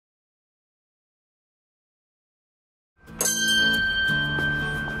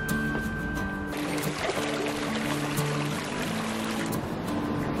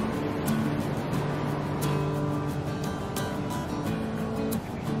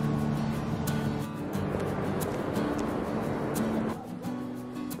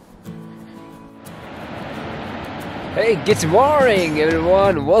Hey, good morning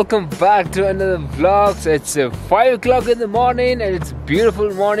everyone, welcome back to another vlog. So it's 5 o'clock in the morning and it's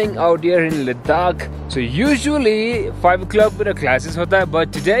beautiful morning out here in Ladakh. So usually 5 o'clock मेरा classes होता है,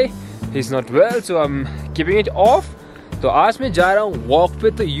 but today he's not well, so I'm keeping it off. तो आज मैं जा रहा हूँ walk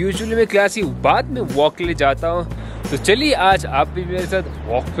पे. तो usually मैं क्लास की बाद में walk के लिए जाता हूँ. तो चलिए आज आप भी मेरे साथ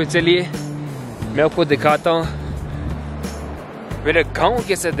walk पे चलिए. मैं आपको दिखाता हूँ मेरा गाँव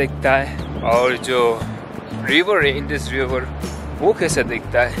कैसा दिखता है और जो river in this river वो कैसा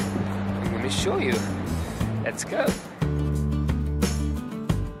दिखता है. I'm going to show you. Let's go.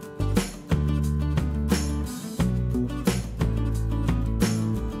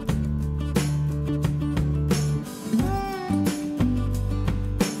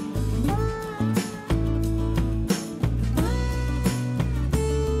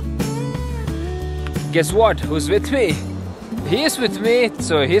 Guess what? Who's with me? He is with me.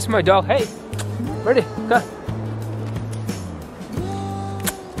 So here's my dog. Hey, ready? Come.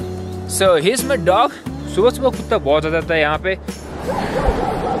 So here's my dog. सुबह सुबह कुत्ता बहुत ज़्यादा था यहाँ पे.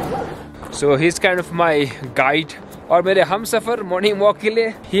 So he's kind of my guide और मेरे हम सफ़र morning walk के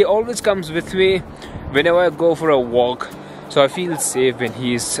लिए. He always comes with me whenever I go for a walk. So I feel safe when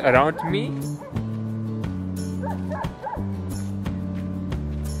he's around me.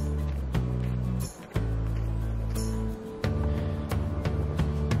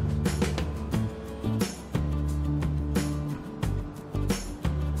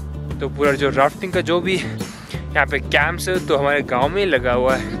 तो पूरा जो राफ्टिंग का जो भी यहाँ पे कैंप्स है तो हमारे गांव में लगा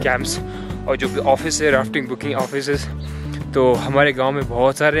हुआ है कैंप्स. और जो भी ऑफिस है राफ्टिंग बुकिंग ऑफिस तो हमारे गांव में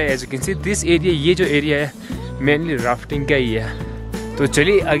बहुत सारे हैं. As you can see this area, ये जो एरिया है मेनली राफ्टिंग का ही है. तो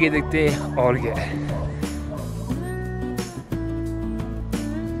चलिए आगे देखते हैं और क्या है.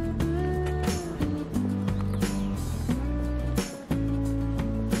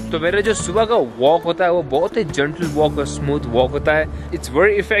 तो मेरा जो सुबह का वॉक होता है वो बहुत ही जेंटल वॉक और स्मूथ वॉक होता है. It's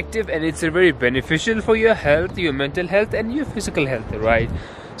very effective and it's very beneficial for your health, your mental health and your physical health, right.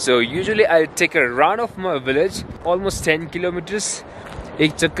 So usually I take a run of my village almost 10 kilometres.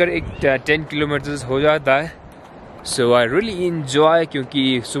 एक चक्कर एक 10 kilometres हो जाता है. सो I really enjoy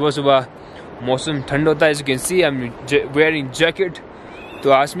क्योंकि सुबह सुबह मौसम ठंड होता है. As you can see I am wearing jacket.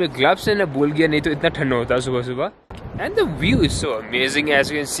 तो आज मैं ग्लव्स लेना भूल गया, नहीं तो इतना ठंड होता है सुबह सुबह. And the view is so amazing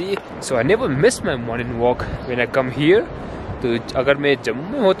as you can see. So I never miss my morning walk when I come here. तो अगर मैं जम्मू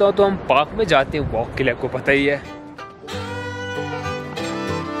में होता हूँ तो हम पार्क में जाते हैं वॉक के लिए, आपको पता ही है.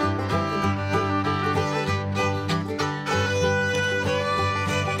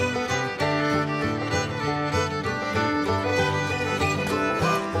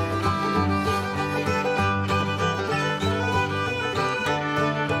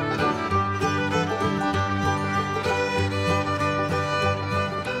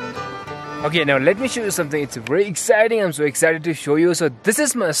 Okay, now let me show you something. It's very exciting. I'm so excited to show you. So this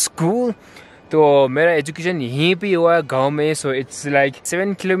is my school. तो मेरा एजुकेशन यहीं पे हुआ है गांव में. So it's like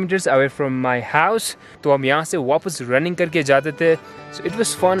 7 kilometers away from my house. तो हम यहाँ से वापस रनिंग करके जाते थे. So it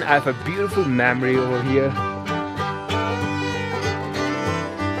was fun. I have a beautiful memory over here.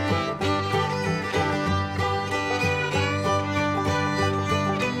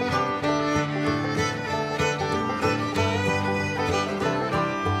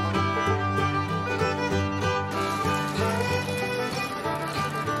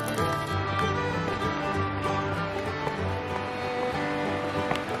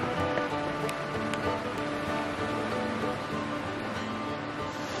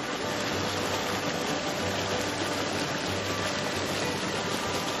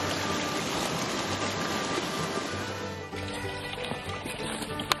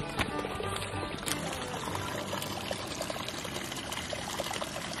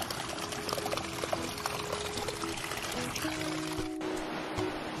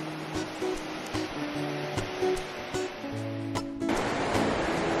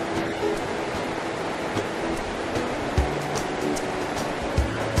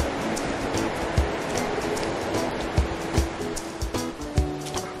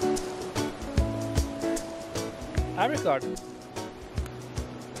 Apricot.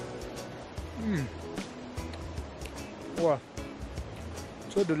 Wow,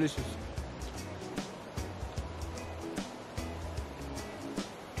 so delicious.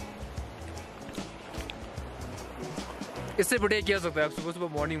 इससे बढ़िया क्या हो सकता है. आप सुबह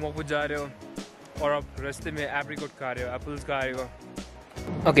सुबह मॉर्निंग वॉक पर जा रहे हो और आप रास्ते में एप्रिकॉट खा रहे हो, एप्पल्स खा रहे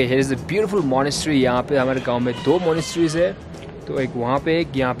हो. Okay, here is a beautiful monastery. यहाँ पे हमारे गांव में 2 मॉनेस्ट्रीज है. तो एक वहाँ पे,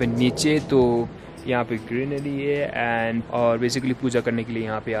 एक यहाँ पे नीचे. तो यहाँ पे ग्रीनरी है एंड और बेसिकली पूजा करने के लिए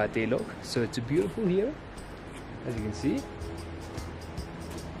यहाँ पे आते हैं लोग. So it's beautiful here as you can see.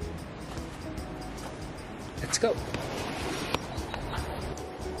 Let's go.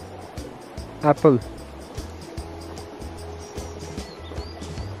 apple.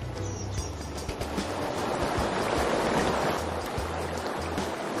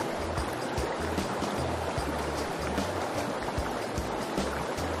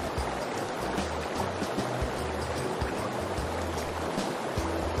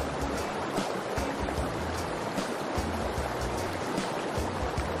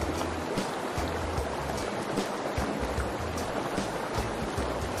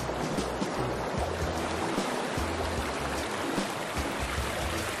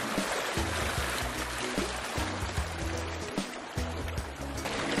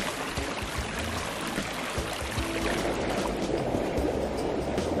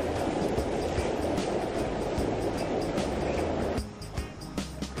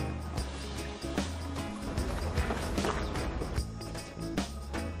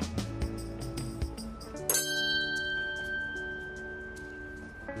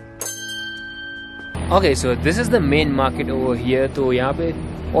 Okay, so this is the main market over here. तो यहाँ पे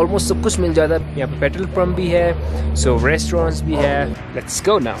almost सब कुछ मिल जाता है. यहाँ पे petrol pump भी है, so restaurants भी है. Let's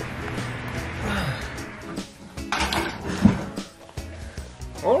go now.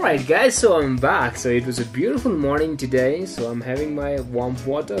 Alright guys, so I'm back. So it was a beautiful morning today. So I'm having my warm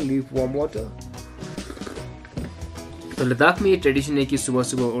water, lukewarm water. तो लद्दाख में ये ट्रेडिशन है कि सुबह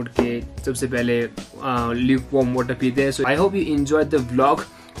सुबह उठ के सबसे पहले lukewarm water पीते हैं. So I hope you enjoyed the vlog.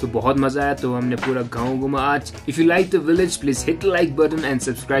 तो बहुत मजा आया. तो हमने पूरा गांव घूमा आज. If you like the village, please hit the like button and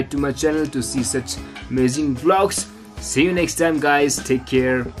subscribe to my channel to see such amazing vlogs. See you next time guys. Take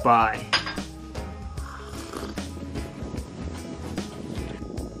care. Bye.